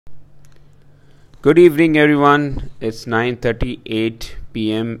Good evening, everyone. It's 9:38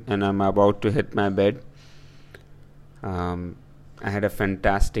 p.m. and I'm about to hit my bed. I had a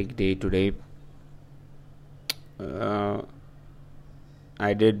fantastic day today. Uh,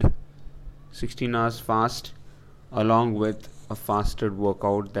 I did 16 hours fast along with a fasted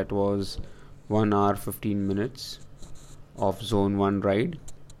workout that was 1 hour 15 minutes of Zone 1 ride.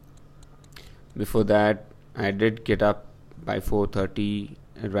 Before that, I did get up by 4:30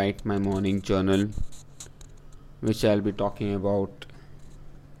 and write my morning journal, which I'll be talking about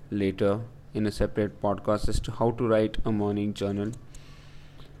later in a separate podcast as to how to write a morning journal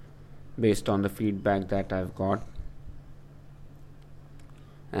based on the feedback that I've got.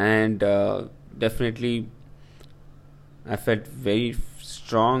 And definitely, I felt very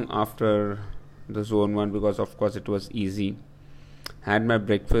strong after the Zone 1 because, of course, it was easy. Had my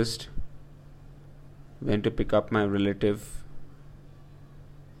breakfast, went to pick up my relative,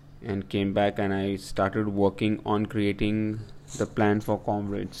 and came back, and I started working on creating the plan for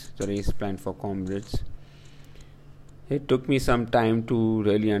Comrades, the race plan for Comrades. It took me some time to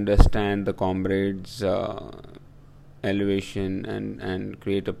really understand the Comrades elevation and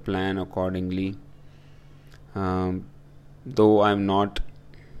create a plan accordingly. Though I'm not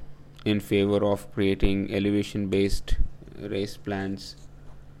in favor of creating elevation based race plans,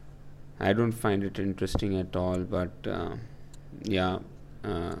 I don't find it interesting at all, but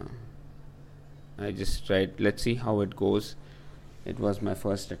I just tried. Let's see how it goes. It was my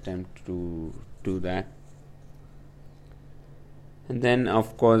first attempt to do that. And then,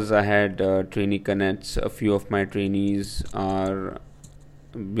 of course, I had trainee connects. A few of my trainees will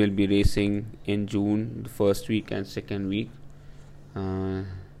be racing in June, the first week and second week.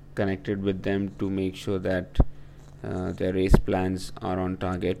 Connected with them to make sure that their race plans are on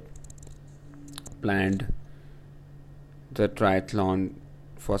target. Planned the triathlon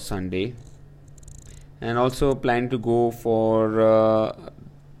for Sunday, and also plan to go for a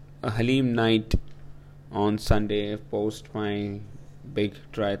Halim night on Sunday post my big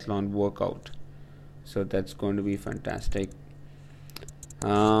triathlon workout. So that's going to be fantastic.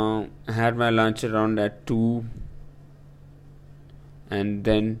 I had my lunch around at 2 and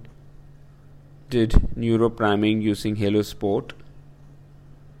then did neuropriming using Halo Sport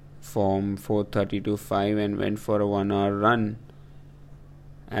from 4:30 to 5 and went for a 1 hour run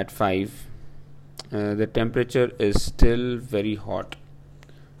at 5. The temperature is still very hot.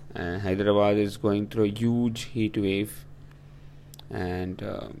 Hyderabad is going through a huge heat wave, and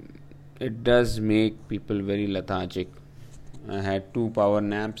it does make people very lethargic. I had 2 power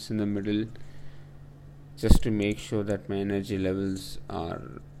naps in the middle just to make sure that my energy levels are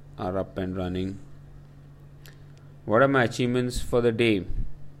up and running. What are my achievements for the day?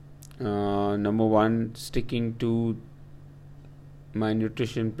 Number 1, sticking to my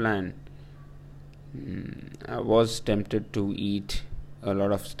nutrition plan. I was tempted to eat a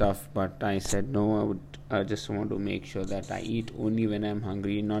lot of stuff, but I said no. I just want to make sure that I eat only when I'm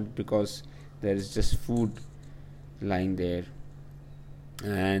hungry, not because there is just food lying there.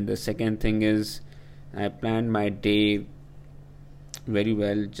 And the second thing is, I planned my day very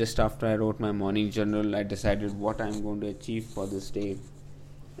well. Just after I wrote my morning journal, I decided what I'm going to achieve for this day,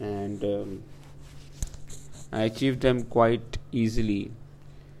 and I achieved them quite easily,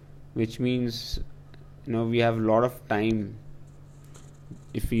 which means we have a lot of time.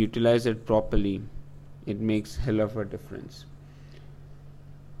 If we utilize it properly, it makes hell of a difference.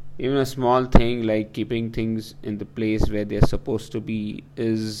 Even a small thing like keeping things in the place where they're supposed to be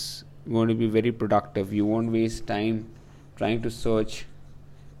is going to be very productive. You won't waste time trying to search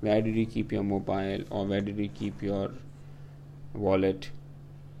where did you keep your mobile or where did you keep your wallet,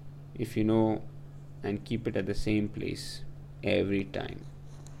 if you know and keep it at the same place every time.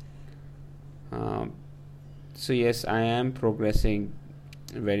 So yes, I am progressing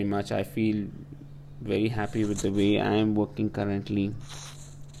very much. I feel very happy with the way I am working currently,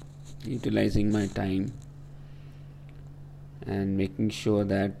 utilizing my time and making sure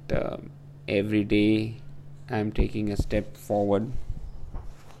that every day I am taking a step forward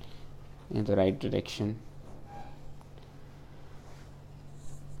in the right direction.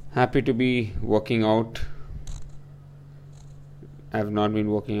 Happy to be working out. I have not been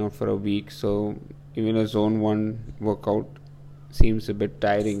working out for a week, so even a Zone 1 workout seems a bit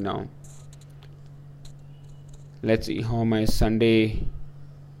tiring now. Let's see how my Sunday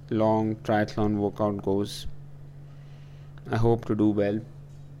long triathlon workout goes. I hope to do well.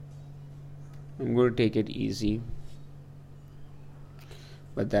 I'm going to take it easy,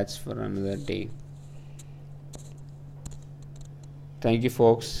 but that's for another day. Thank you,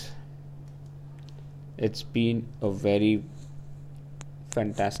 folks. It's been a very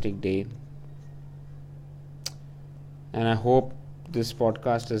fantastic day. And I hope this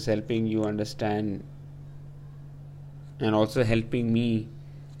podcast is helping you understand and also helping me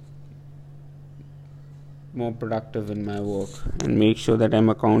more productive in my work and make sure that I'm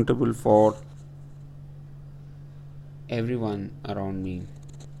accountable for everyone around me.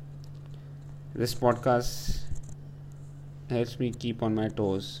 This podcast helps me keep on my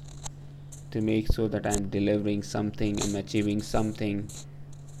toes to make sure that I'm delivering something and achieving something,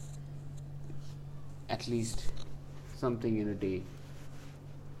 at least something in a day.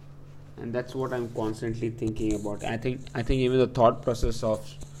 And that's what I'm constantly thinking about. I think even the thought process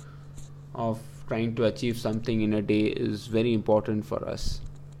of trying to achieve something in a day is very important for us.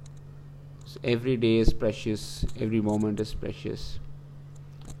 So every day is precious, every moment is precious,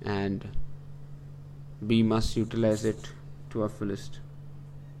 and we must utilize it to our fullest.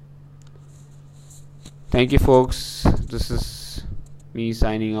 Thank you, folks. This is me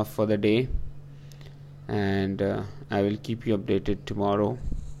signing off for the day, and I will keep you updated tomorrow.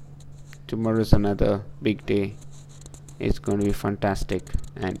 Tomorrow is another big day. It's going to be fantastic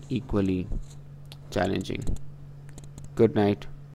and equally challenging. Good night.